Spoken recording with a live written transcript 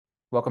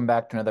Welcome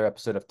back to another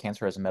episode of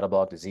Cancer as a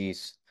Metabolic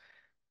Disease.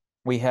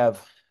 We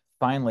have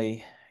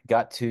finally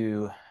got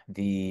to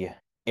the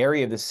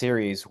area of the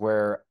series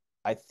where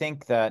I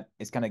think that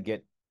it's going to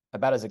get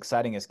about as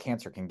exciting as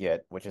cancer can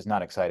get, which is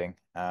not exciting.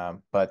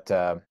 But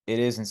it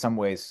is in some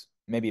ways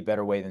maybe a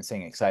better way than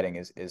saying exciting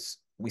is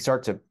we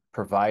start to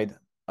provide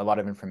a lot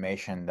of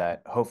information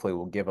that hopefully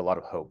will give a lot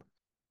of hope.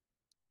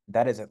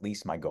 That is at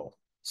least my goal.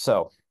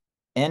 So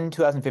in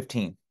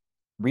 2015,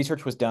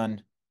 research was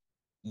done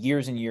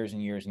years and years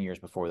and years and years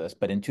before this.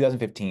 But in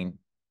 2015,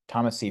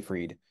 Thomas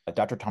Seyfried,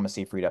 Dr. Thomas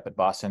Seyfried up at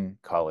Boston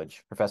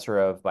College, professor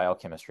of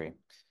biochemistry,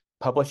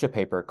 published a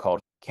paper called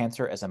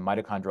Cancer as a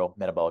Mitochondrial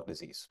Metabolic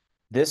Disease.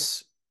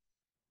 This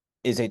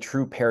is a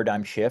true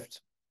paradigm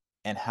shift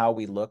in how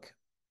we look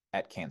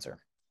at cancer.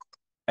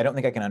 I don't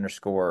think I can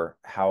underscore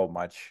how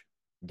much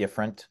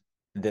different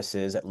this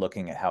is at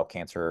looking at how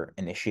cancer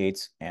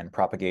initiates and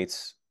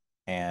propagates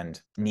and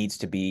needs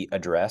to be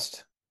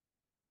addressed.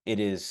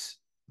 It is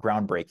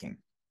groundbreaking.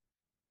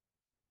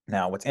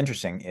 Now, what's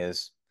interesting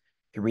is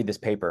if you read this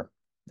paper,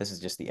 this is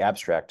just the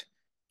abstract.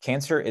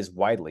 Cancer is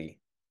widely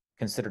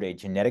considered a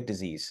genetic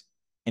disease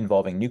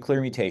involving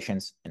nuclear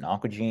mutations in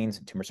oncogenes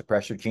and tumor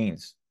suppressor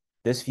genes.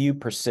 This view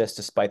persists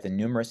despite the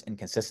numerous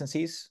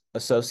inconsistencies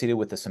associated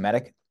with the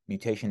somatic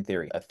mutation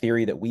theory, a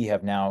theory that we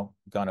have now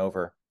gone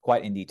over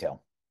quite in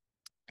detail.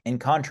 In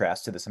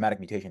contrast to the somatic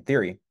mutation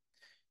theory,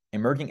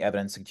 emerging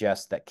evidence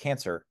suggests that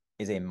cancer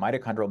is a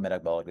mitochondrial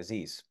metabolic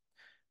disease,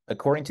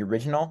 according to the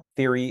original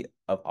theory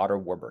of Otto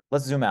Warburg.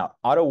 Let's zoom out.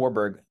 Otto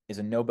Warburg is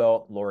a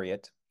Nobel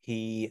laureate.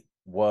 He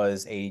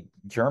was a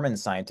German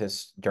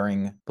scientist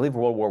during, I believe,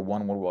 World War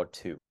I, World War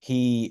II.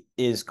 He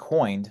is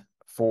coined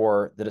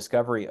for the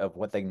discovery of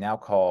what they now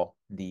call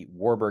the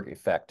Warburg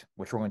effect,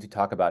 which we're going to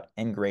talk about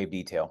in grave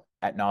detail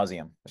ad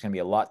nauseum. There's going to be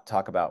a lot to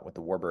talk about with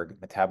the Warburg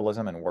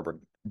metabolism and Warburg.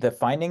 The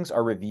findings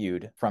are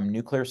reviewed from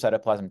nuclear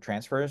cytoplasm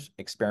transfers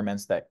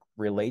experiments that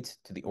relate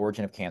to the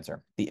origin of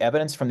cancer. The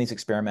evidence from these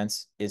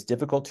experiments is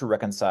difficult to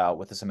reconcile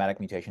with the somatic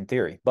mutation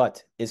theory,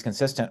 but is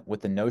consistent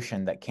with the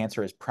notion that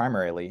cancer is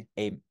primarily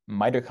a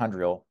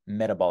mitochondrial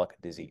metabolic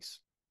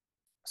disease.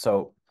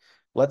 So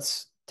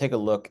let's take a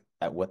look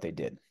at what they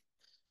did.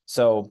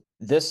 So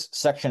this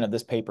section of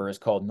this paper is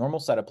called Normal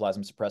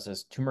Cytoplasm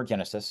Suppresses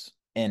Tumorigenesis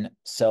in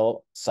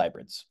Cell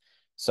Hybrids.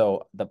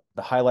 So the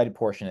highlighted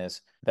portion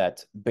is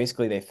that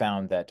basically they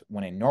found that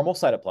when a normal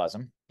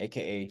cytoplasm,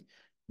 aka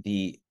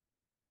the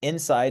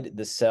inside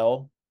the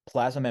cell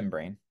plasma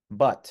membrane,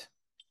 but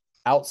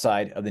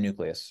outside of the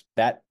nucleus,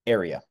 that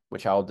area,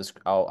 which I'll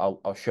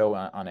show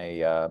on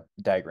a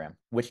diagram,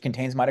 which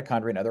contains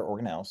mitochondria and other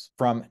organelles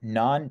from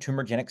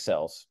non-tumorigenic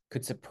cells,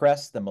 could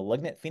suppress the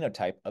malignant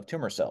phenotype of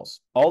tumor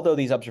cells. Although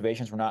these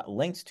observations were not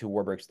linked to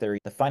Warburg's theory,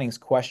 the findings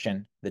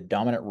question the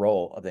dominant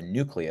role of the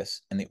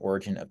nucleus in the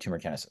origin of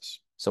tumorigenesis.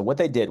 So what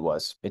they did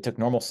was they took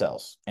normal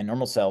cells, and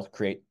normal cells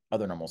create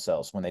other normal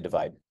cells when they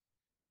divide.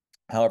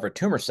 However, a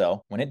tumor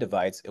cell, when it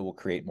divides, it will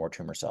create more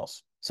tumor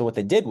cells. So what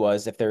they did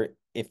was,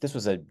 if this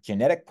was a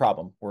genetic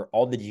problem where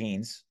all the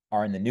genes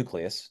are in the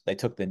nucleus, they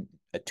took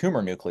a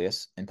tumor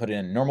nucleus and put it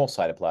in normal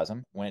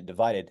cytoplasm. When it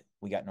divided,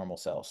 we got normal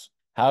cells.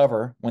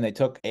 However, when they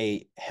took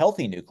a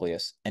healthy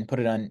nucleus and put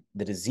it on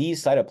the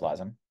disease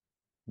cytoplasm,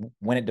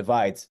 when it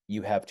divides,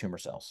 you have tumor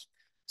cells.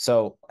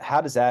 So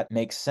how does that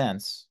make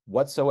sense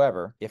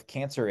whatsoever if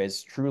cancer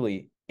is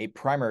truly a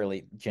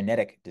primarily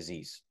genetic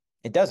disease?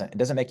 It doesn't. It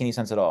doesn't make any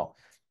sense at all.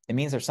 It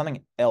means there's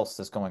something else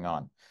that's going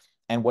on.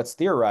 And what's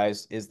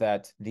theorized is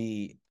that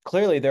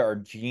clearly there are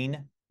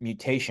gene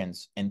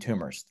mutations in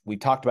tumors. We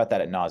talked about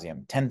that ad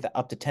nauseum,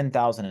 up to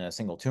 10,000 in a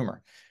single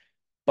tumor.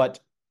 But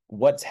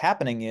what's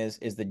happening is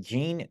the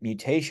gene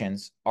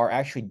mutations are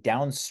actually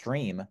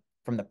downstream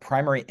from the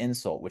primary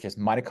insult, which is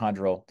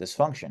mitochondrial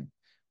dysfunction,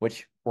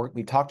 which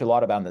we've talked a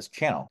lot about in this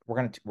channel.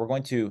 We're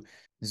going to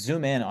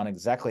zoom in on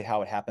exactly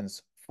how it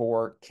happens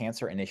for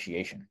cancer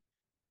initiation.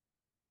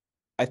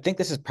 I think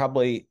this is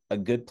probably a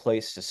good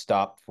place to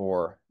stop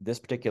for this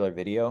particular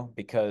video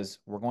because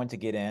we're going to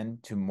get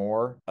into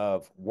more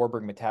of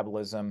Warburg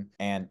metabolism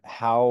and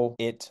how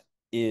it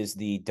is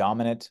the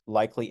dominant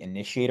likely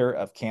initiator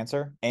of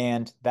cancer.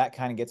 And that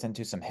kind of gets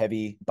into some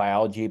heavy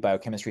biology,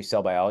 biochemistry,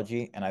 cell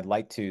biology. And I'd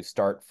like to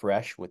start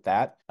fresh with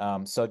that.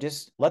 So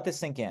just let this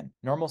sink in.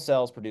 Normal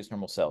cells produce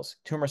normal cells.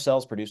 Tumor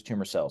cells produce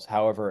tumor cells.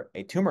 However,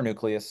 a tumor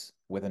nucleus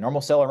with a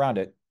normal cell around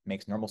it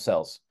makes normal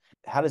cells.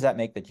 How does that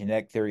make the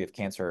genetic theory of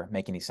cancer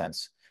make any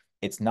sense?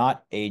 It's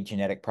not a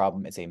genetic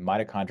problem. It's a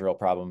mitochondrial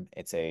problem.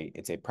 It's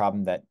a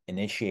problem that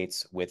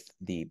initiates with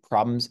the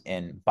problems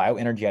in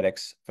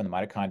bioenergetics from the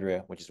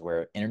mitochondria, which is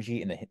where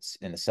energy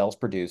in the cells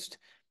produced.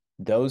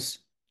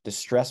 Those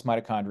distressed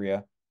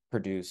mitochondria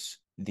produce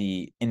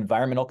the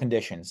environmental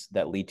conditions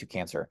that lead to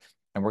cancer.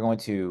 And we're going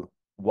to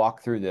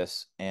walk through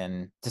this,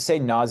 and to say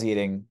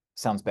nauseating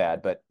sounds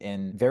bad, but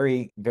in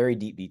very, very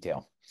deep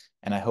detail.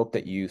 And I hope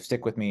that you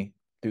stick with me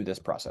through this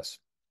process.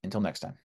 Until next time.